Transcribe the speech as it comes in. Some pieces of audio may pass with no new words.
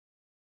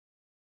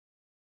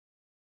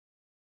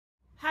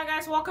Hi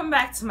guys, welcome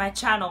back to my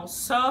channel.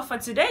 So for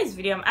today's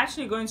video, I'm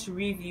actually going to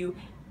review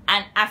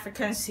an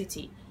African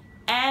city,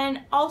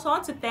 and also I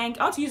want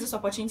to use this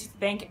opportunity to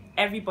thank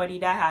everybody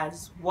that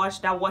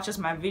watches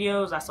my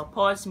videos, that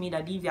supports me,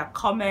 that leave their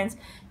comments,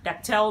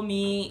 that tell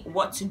me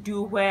what to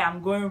do, where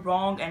I'm going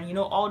wrong, and you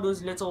know, all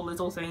those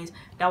little things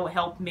that will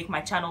help make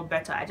my channel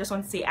better. I just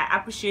want to say I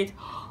appreciate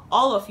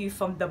all of you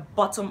from the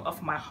bottom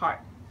of my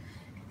heart.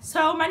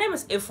 So my name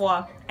is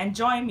Aphua, and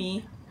join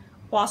me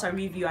whilst I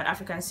review an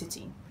African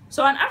city.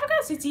 So an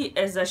African city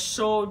is a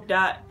show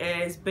that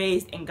is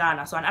based in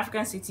Ghana. So an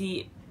African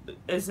city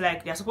is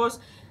like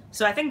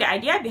so I think the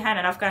idea behind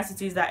an African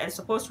city is that it's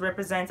supposed to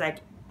represent like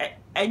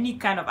any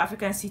kind of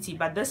African city,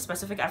 but this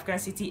specific African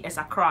city is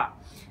Accra.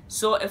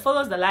 So it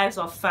follows the lives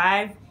of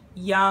 5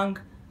 young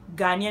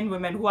Ghanaian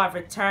women who have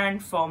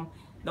returned from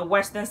the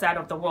western side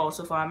of the world,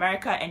 so from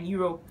America and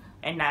Europe,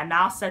 and are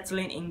now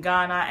settling in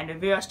Ghana, and the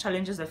various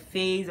challenges they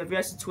face, the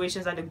various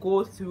situations that they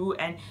go through,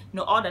 and you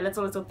know, all the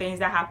little things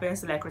that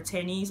happens to like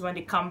returnees when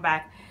they come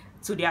back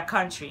to their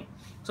country.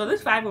 So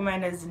this 5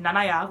 women is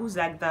Nanaya, who's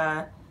like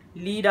the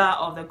leader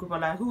of the group,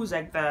 like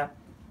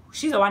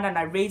she's the one that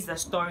narrates the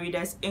story.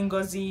 There's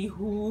Ngozi,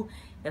 who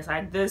is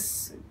like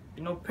this,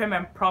 you know, prim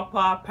and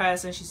proper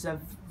person. She's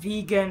a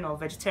vegan or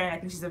vegetarian. I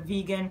think she's a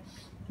vegan.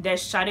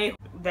 There's Shade,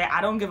 the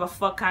I don't give a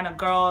fuck kind of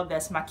girl.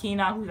 There's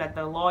Makina, who's like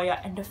the lawyer,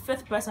 and the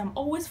 5th person, I'm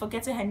always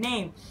forgetting her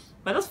name,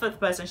 but this 5th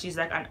person, she's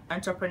like an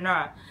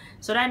entrepreneur.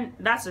 So then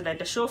that's it. Like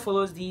the show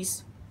follows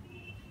these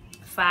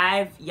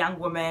 5 young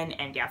women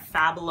and their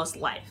fabulous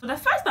life. So the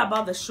first thing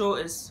about the show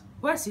is,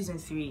 where's season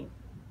 3?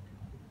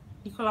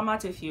 Nicola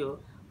Matthew,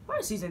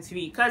 where's season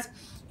 3? Because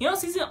you know,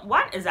 season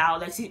 1 is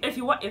out. Like,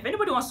 if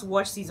anybody wants to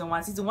watch season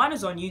 1 is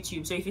on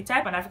YouTube. So if you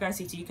type an African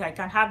city, you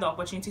can have the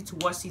opportunity to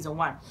watch season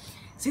 1.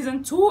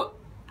 Season 2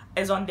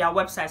 is on their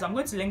website, so I'm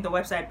going to link the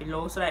website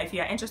below, so that if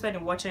you are interested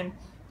in watching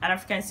an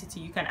African city,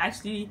 you can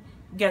actually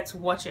get to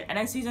watch it. And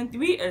then season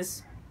 3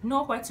 is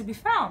nowhere to be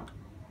found.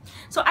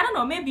 So I don't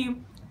know,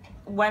 maybe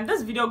when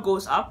this video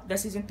goes up, the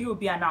season 3 will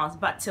be announced,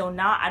 but till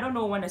now I don't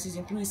know when the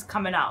season 3 is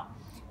coming out.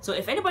 So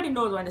if anybody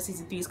knows when the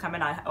season 3 is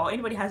coming out, or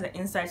anybody has an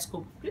inside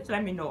scoop, please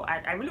let me know.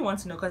 I really want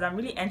to know, because I'm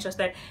really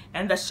interested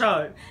in the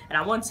show, and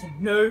I want to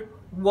know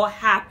what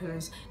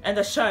happens in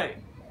the show.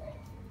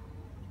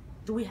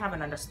 Do we have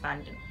an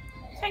understanding?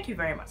 Thank you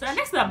very much. So the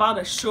next thing about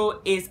the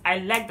show is I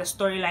like the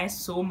storyline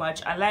so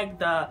much. I like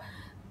the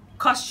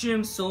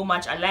costumes so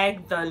much. I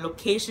like the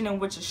location in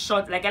which it's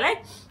shot. Like, I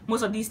like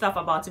most of these stuff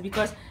about it,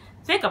 because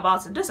think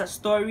about it, this is a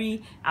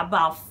story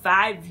about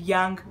 5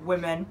 young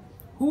women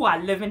who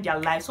are living their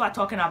lives, who are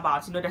talking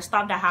about, you know, the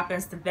stuff that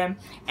happens to them,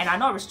 and are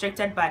not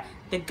restricted by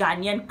the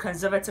Ghanaian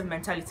conservative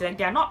mentality. Like,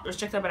 they are not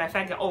restricted by the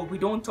fact that, oh, we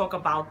don't talk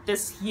about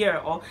this here,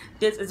 or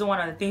this isn't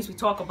one of the things we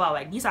talk about.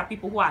 Like, these are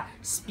people who are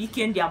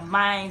speaking their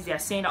minds. They are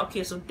saying,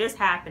 okay, so this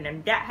happened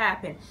and that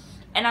happened.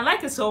 And I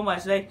like it so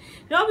much, like,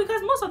 you know,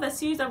 because most of the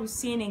series that we've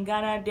seen in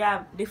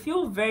Ghana, they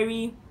feel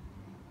very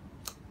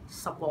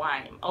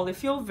sublime, or they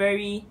feel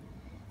very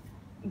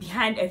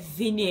behind a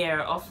veneer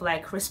of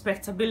like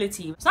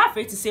respectability. It's not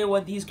afraid to say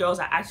what these girls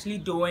are actually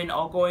doing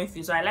or going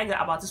through. So I like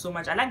that about it so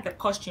much. I like the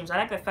costumes. I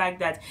like the fact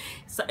that,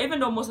 so even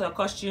though most of the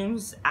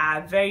costumes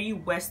are very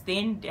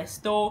western, there's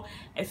still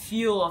a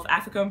feel of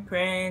African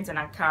prints and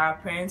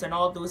Ankara prints and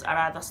all those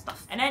other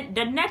stuff. And then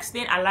the next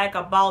thing I like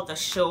about the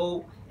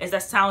show is the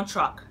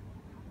soundtrack.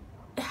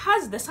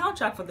 The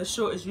soundtrack for the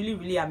show is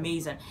really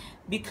amazing,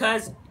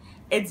 because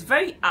it's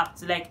very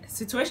apt. Like,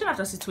 situation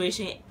after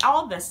situation,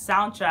 all the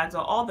soundtracks or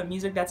all the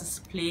music that is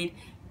played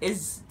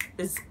is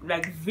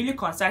like really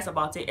concise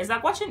about it. It's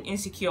like watching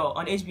Insecure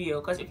on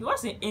HBO, because if you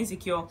watch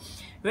Insecure, you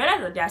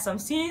realize that there are some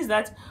scenes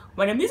that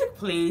when the music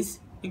plays,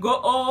 you go,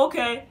 oh,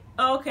 okay,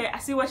 I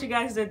see what you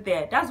guys did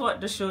there. That's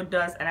what the show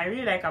does, and I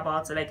really like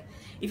about it. Like,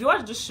 if you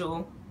watch the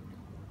show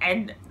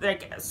and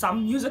like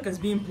some music is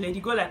being played,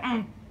 you go like,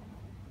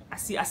 I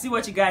see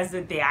what you guys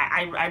did there.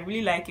 I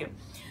really like it.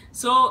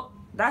 So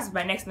that's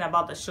my next thing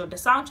about the show. The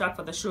soundtrack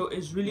for the show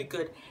is really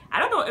good. I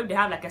don't know if they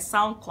have like a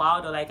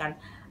SoundCloud or like an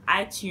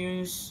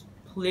iTunes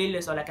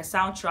playlist or like a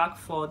soundtrack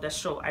for the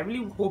show. I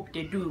really hope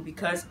they do,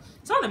 because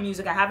some of the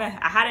music I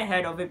hadn't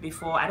heard of it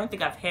before. I don't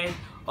think I've heard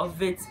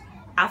of it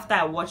after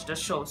I watched the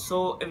show.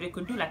 So if they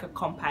could do like a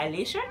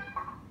compilation,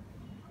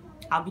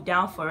 I'll be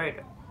down for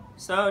it.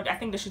 So I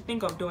think they should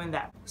think of doing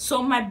that.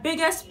 So my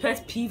biggest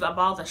pet peeve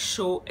about the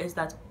show is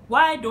that,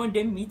 why don't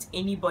they meet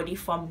anybody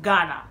from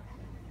Ghana?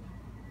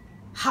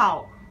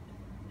 How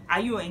are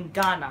you in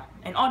Ghana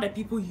and all the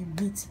people you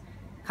meet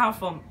come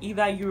from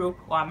either Europe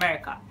or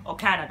America or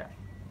Canada?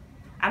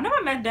 I've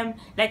never met them,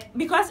 like,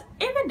 because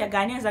even the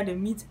Ghanaians that they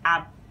meet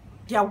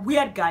they're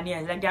weird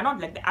Ghanaians. Like, they're not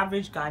like the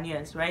average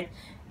Ghanaians, right?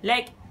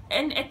 Like,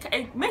 and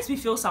it makes me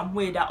feel some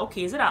way that,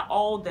 okay, is it that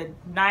all the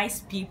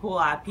nice people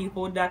are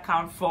people that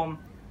come from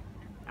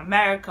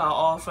America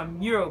or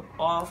from Europe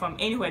or from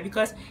anywhere?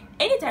 Because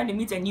anytime they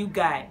meet a new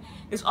guy,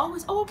 it's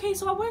always, oh, okay,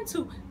 so I went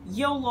to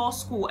Yale Law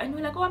School, and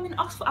we're like, oh, I'm in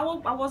Oxford. I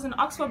was in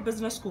Oxford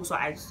Business School, so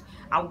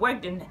I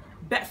worked in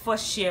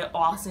Bedfordshire,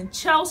 or I was in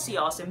Chelsea,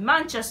 I was in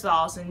Manchester,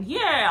 I was in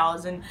here, I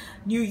was in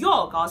New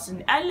York, I was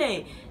in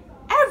LA.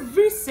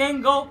 Every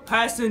single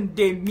person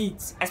they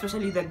meet,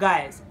 especially the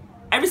guys,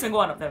 every single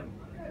one of them,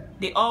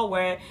 they all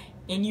were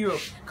in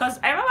Europe. Because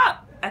I remember,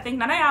 I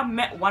think Nanaya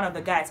met one of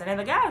the guys, and then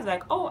the guy was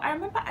like, oh, I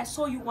remember I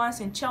saw you once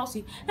in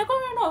Chelsea. Like,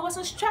 oh no, it was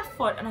in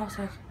Stratford. And I was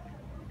like,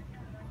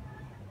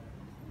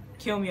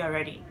 kill me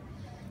already.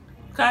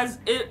 Because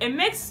it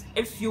makes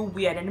it feel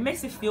weird, and it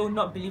makes it feel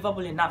not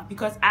believable enough,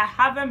 because I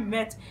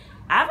haven't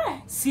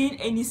seen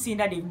any scene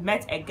that they've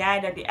met a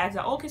guy that they asked,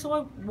 like, okay,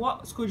 so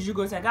what school did you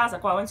go to? And the guy was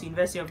like, oh, I went to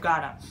University of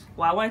Ghana,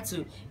 or I went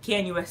to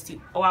KNUST,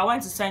 or I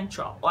went to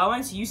Central, or I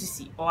went to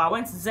UCC, or I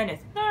went to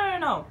Zenith.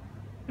 No.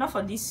 Not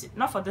for this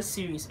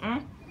series.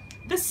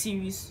 This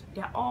series,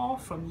 they're all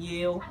from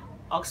Yale,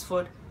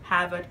 Oxford,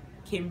 Harvard,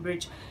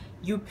 Cambridge,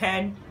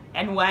 UPenn,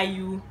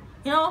 NYU,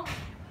 you know,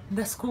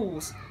 the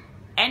schools.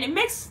 And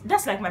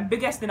that's like my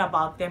biggest thing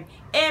about them.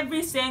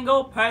 Every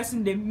single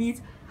person they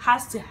meet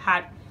has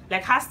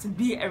to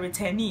be a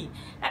returnee.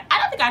 Like, I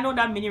don't think I know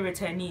that many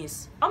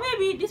returnees, or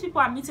maybe these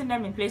people are meeting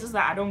them in places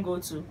that I don't go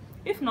to.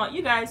 If not,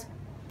 you guys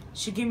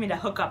should give me the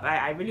hookup.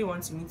 I really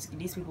want to meet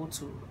these people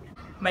too.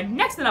 My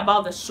next thing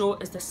about the show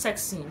is the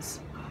sex scenes.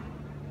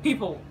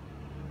 People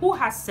who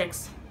has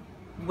sex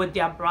with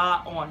their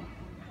bra on.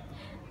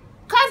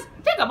 Because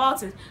think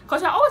about it,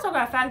 because you're always talking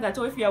about the fact that,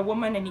 oh, if you're a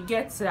woman and you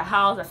get to the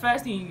house, the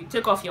first thing you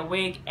take off your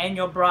wig and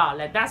your bra.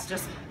 Like, that's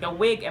just your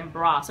wig and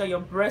bra, so your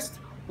breast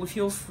will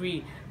feel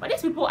free. But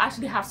these people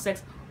actually have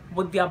sex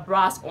with their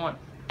bras on,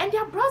 and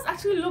their bras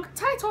actually look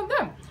tight on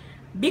them.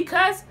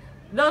 Because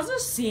there was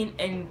this scene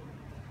in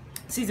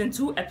season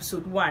 2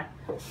 episode 1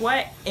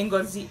 where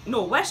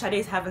where Sade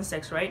is having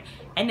sex, right?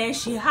 And then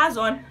she has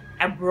on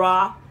a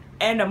bra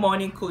and a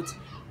morning coat,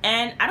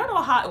 and I don't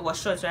know how it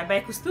was shot, right? But I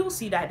could still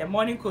see that the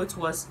morning coat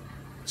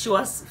she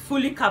was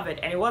fully covered,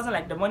 and it wasn't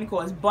like the morning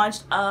coat was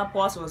bunched up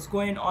whilst it was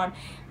going on.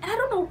 And I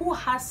don't know who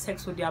has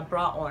sex with their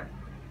bra on.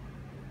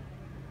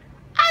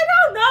 I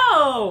don't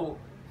know.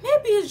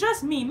 Maybe it's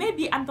just me.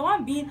 Maybe I'm the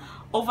one being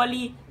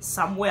overly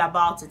somewhere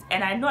about it,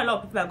 and I know a lot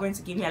of people are going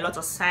to give me a lot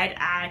of side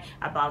eye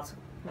about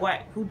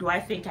who do I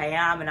think I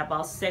am and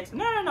about sex.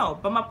 No.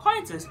 But my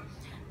point is,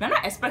 we're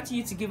not expecting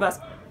you to give us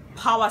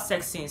power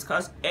sex scenes,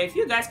 because if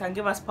you guys can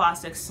give us power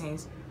sex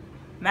scenes,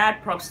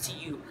 mad props to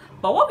you.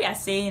 But what we are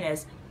saying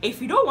is,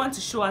 if you don't want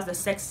to show us the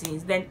sex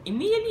scenes, then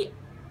immediately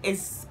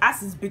as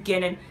it's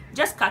beginning,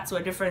 just cut to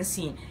a different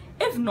scene.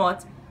 If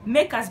not,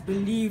 make us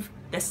believe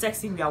the sex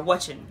scene we are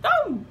watching.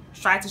 Don't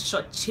try to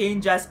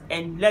shortchange us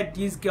and let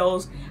these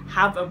girls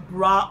have a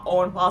bra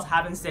on whilst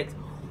having sex.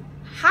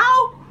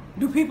 How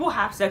do people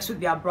have sex with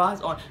their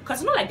bras on? Because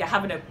it's not like they're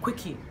having a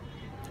quickie.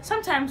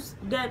 Sometimes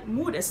the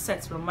mood is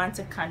set,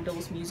 romantic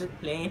candles, music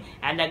playing,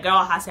 and the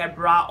girl has her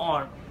bra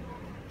on.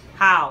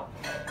 How?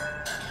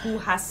 Who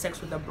has sex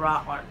with the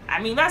bra on?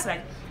 I mean, that's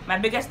like my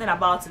biggest thing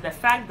about it, the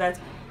fact that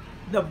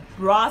the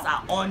bras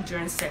are on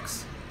during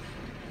sex.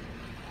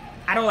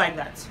 I don't like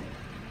that.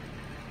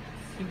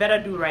 You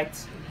better do right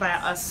by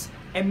us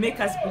and make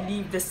us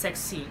believe the sex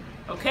scene,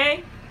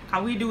 okay?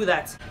 Can we do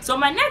that? So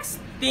my next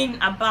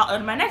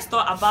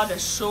thought about the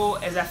show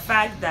is the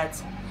fact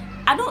that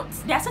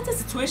there are certain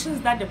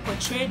situations that they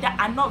portray that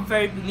are not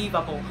very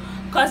believable.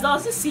 Because there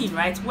was this scene,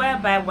 right,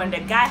 whereby when the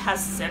guy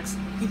has sex,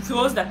 he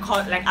throws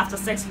after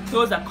sex, he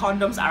throws the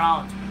condoms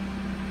around.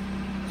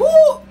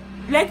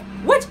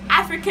 Which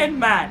African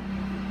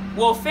man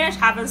will finish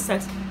having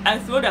sex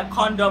and throw the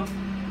condom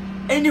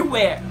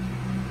anywhere?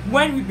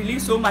 When we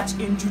believe so much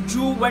in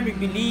juju, when we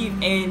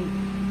believe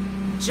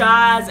in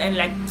jazz, and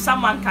like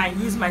someone can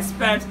use my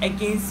sperms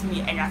against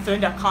me, and you're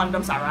throwing the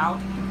condoms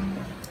around.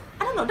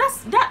 I don't know,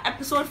 that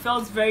episode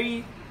felt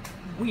very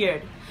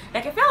weird.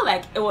 Like, I felt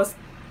like it was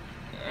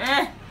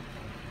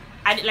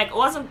it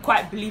wasn't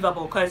quite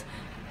believable, because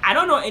I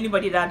don't know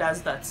anybody that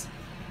does that.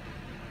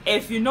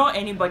 If you know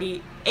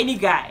anybody, any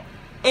guy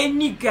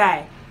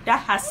that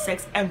has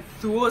sex and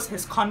throws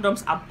his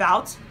condoms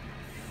about,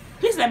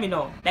 please let me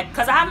know. Like,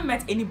 because I haven't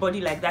met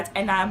anybody like that,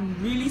 and I'm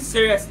really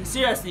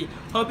seriously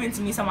hoping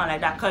to meet someone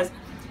like that, because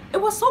it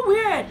was so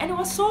weird, and it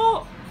was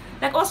so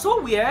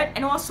weird, and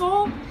it was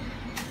so,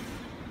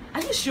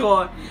 are you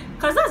sure?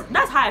 Because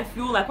that's how I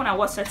feel like when I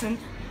watch certain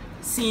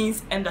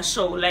scenes in the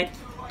show. Like,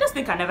 this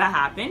thing can never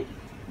happen,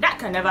 that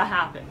can never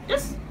happen.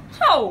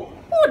 Who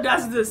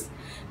does this?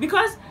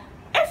 Because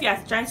if you're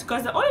trying to,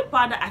 because the only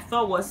part that I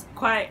thought was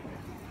quite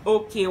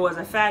okay was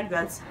the fact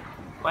that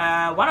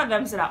one of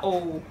them said that,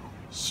 oh,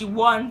 she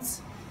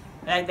wants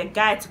like the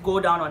guy to go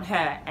down on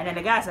her, and then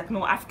the guy's like,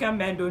 no, African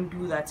men don't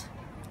do that.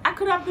 I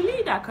could have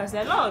believed that, because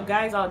there are a lot of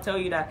guys I'll tell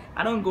you that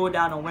I don't go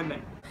down on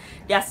women.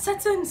 There are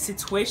certain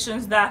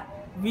situations that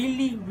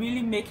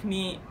really make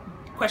me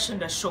question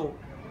the show.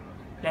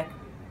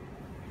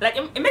 Like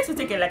it makes me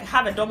take it, like,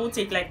 have a double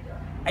take, like,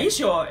 are you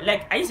sure?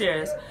 Like, are you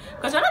serious?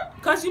 Because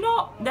you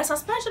know, there's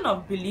suspension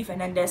of belief,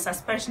 and then there's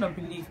suspension of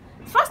belief.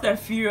 Fast and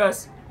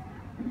Furious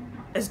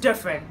is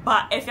different,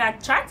 but if you're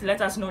trying to let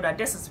us know that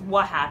this is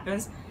what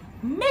happens,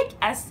 make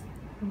us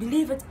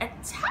believe it a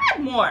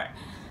tad more.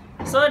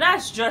 So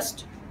that's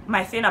just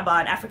my thing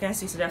about an African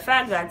city, the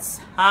fact that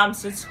some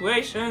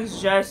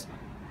situations just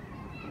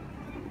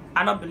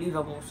are not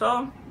believable.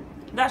 So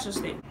that's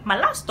just it. My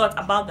last thought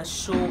about the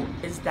show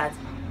is that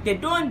they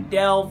don't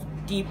delve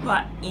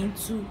deeper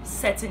into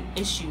certain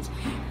issues.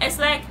 It's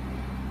like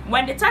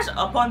when they touch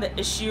upon the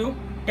issue,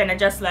 then it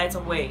just slides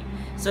away.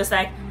 So it's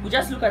like we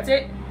just look at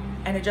it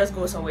and it just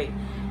goes away.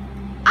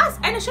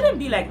 And it shouldn't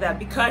be like that,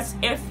 because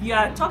if you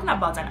are talking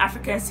about an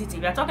African city,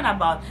 we are talking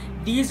about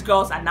these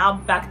girls are now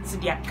back to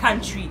their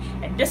country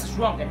and this is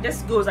wrong and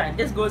this goes and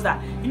this goes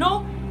that, you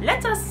know,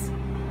 let us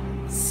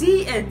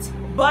see it.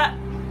 But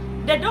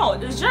they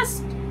don't. It's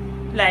just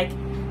like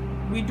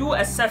we do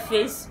a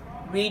surface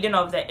reading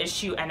of the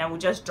issue and then we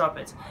just drop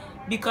it.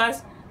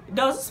 Because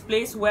there was this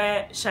place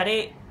where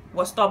Sade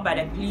was stopped by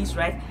the police,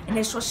 right? And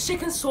then she was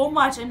shaking so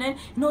much, and then,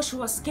 you know, she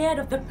was scared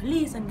of the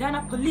police and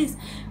Ghana police.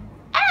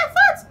 And I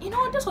thought, you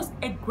know, this was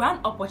a grand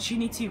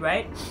opportunity,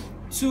 right?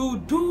 To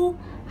do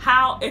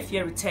how, if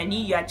you're a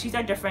returnee, you are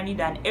treated differently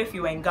than if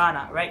you were in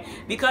Ghana, right?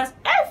 Because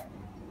if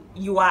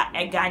you are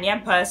a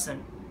Ghanaian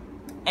person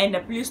and the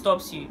police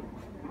stops you,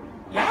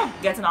 you're not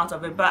getting out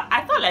of it. But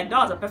I thought like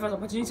that was a perfect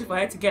opportunity for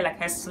her to get like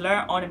her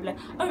slur on and be like,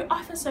 oh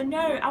officer,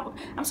 no,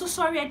 I'm so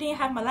sorry, I didn't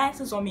have my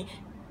license on me.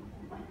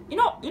 You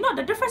know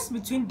the difference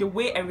between the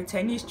way a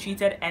returnee is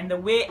treated and the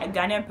way a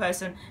Ghanaian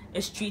person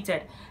is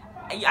treated.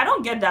 I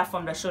don't get that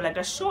from the show. Like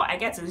the show, I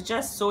guess, is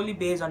just solely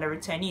based on the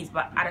returnees,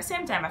 but at the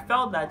same time I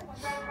felt that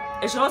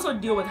it should also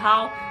deal with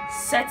how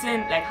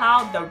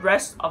how the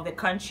rest of the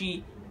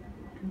country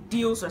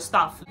deals with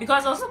stuff.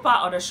 Because there was a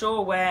part of the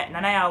show where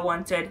Nanaya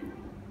wanted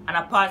an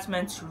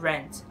apartment to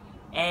rent,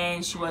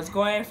 and she was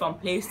going from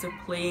place to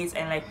place,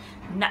 and like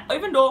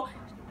even though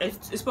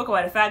it spoke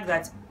about the fact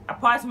that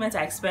apartments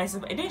are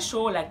expensive, it didn't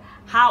show like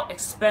how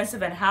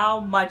expensive and how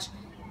much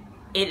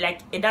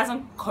it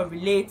doesn't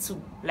correlate to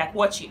like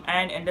what you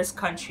earn in this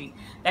country.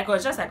 Like it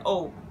was just like,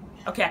 oh,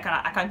 okay,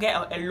 I can get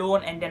a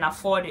loan and then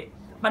afford it,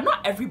 but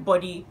not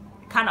everybody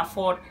can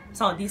afford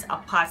some of these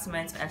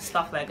apartments and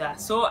stuff like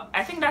that. So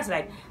I think that's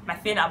like my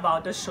thing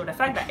about this show, the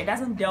fact that it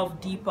doesn't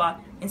delve deeper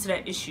into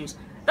the issues.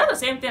 That's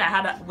the same thing I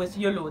had with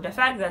YOLO, the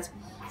fact that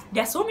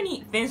there's so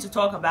many things to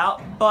talk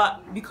about,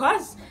 but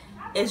because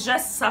it's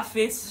just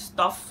surface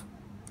stuff,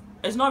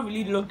 it's not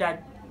really looked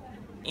at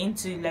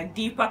into like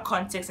deeper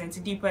context, into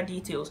deeper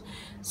details.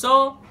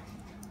 So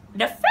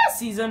the first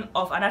season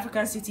of An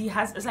African City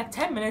it's like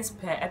 10 minutes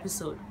per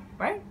episode,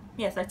 right?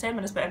 Yes, like 10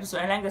 minutes per episode,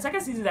 and like the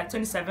second season is like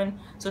 27,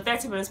 so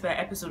 30 minutes per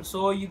episode.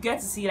 So you get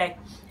to see like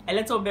a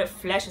little bit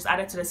flesh is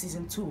added to the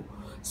season 2.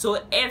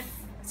 So if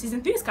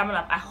season 3 is coming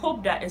up, I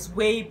hope that it's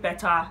way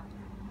better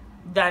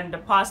than the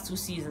past 2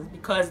 seasons,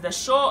 because the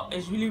show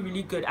is really,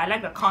 really good. I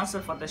like the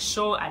concept for the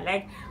show, I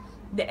like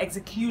the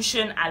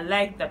execution, I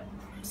like the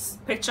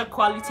picture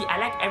quality, I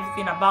like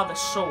everything about the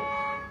show.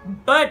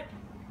 But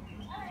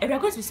if you're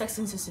going to be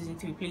sexy into season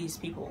 3, please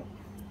people,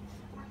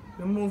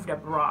 remove the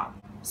bra.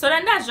 So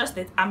then that's just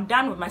it. I'm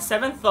done with my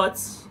 7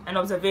 thoughts and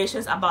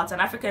observations about An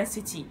African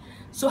City.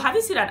 So have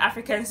you seen An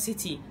African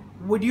City?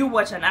 Would you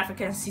watch An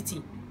African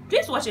City?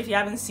 Please watch if you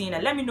haven't seen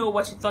it. Let me know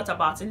what you thought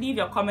about it. Leave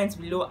your comments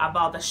below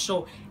about the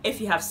show if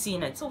you have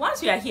seen it. So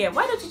once you are here,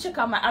 why don't you check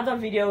out my other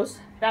videos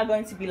that are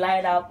going to be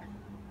lined up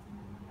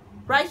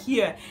right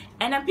here,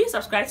 and then please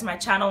subscribe to my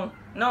channel.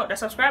 No, the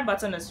subscribe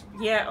button is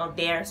here or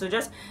there, so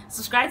just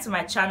subscribe to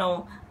my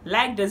channel,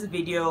 like this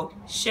video,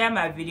 share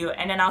my video,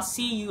 and then I'll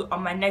see you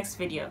on my next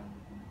video.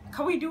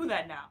 Can we do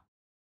that now?